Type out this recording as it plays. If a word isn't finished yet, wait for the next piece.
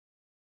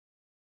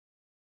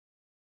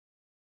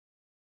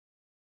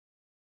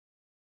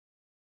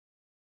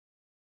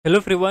Hello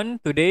everyone,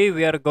 today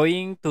we are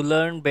going to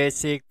learn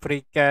basic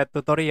FreeCAD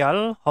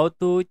tutorial how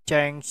to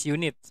change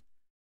units.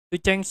 To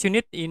change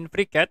unit in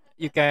FreeCAD,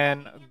 you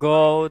can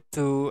go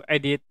to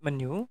edit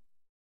menu,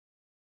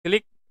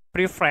 click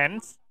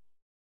preference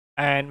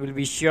and will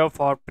be show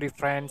for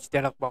preference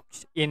dialog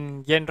box.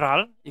 In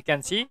general, you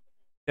can see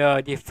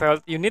the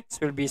default units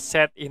will be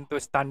set into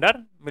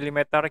standard,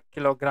 millimeter,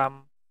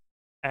 kilogram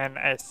and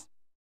S.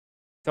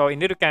 So in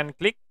here you can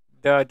click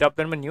the drop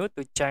down menu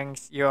to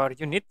change your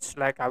units.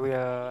 Like I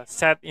will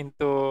set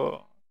into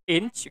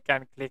inch. You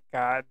can click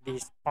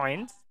these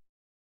points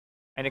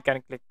and you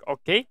can click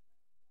OK.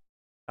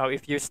 Now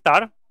if you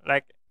start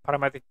like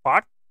parametric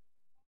part,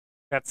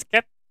 that's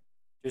get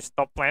to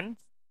stop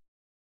length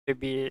to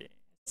be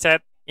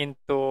set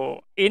into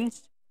inch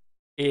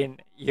in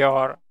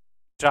your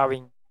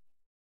drawing.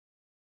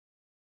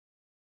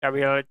 I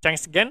will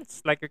change again.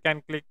 Like you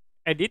can click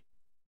edit,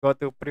 go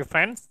to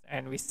preference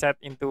and we set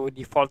into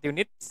default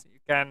units. You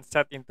can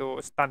set into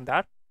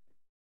standard.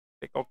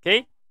 Click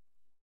OK.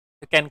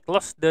 You can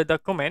close the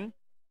document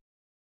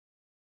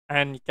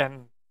and you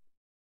can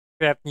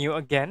create new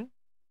again.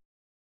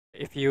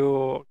 If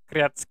you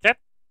create sketch,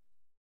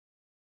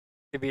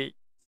 to be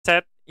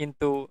set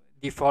into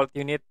default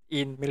unit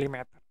in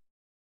millimeter.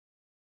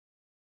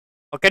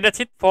 Okay,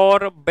 that's it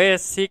for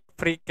basic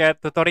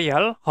FreeCAD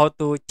tutorial how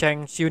to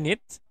change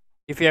units.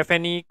 If you have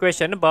any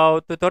question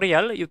about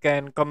tutorial, you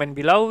can comment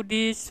below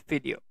this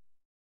video.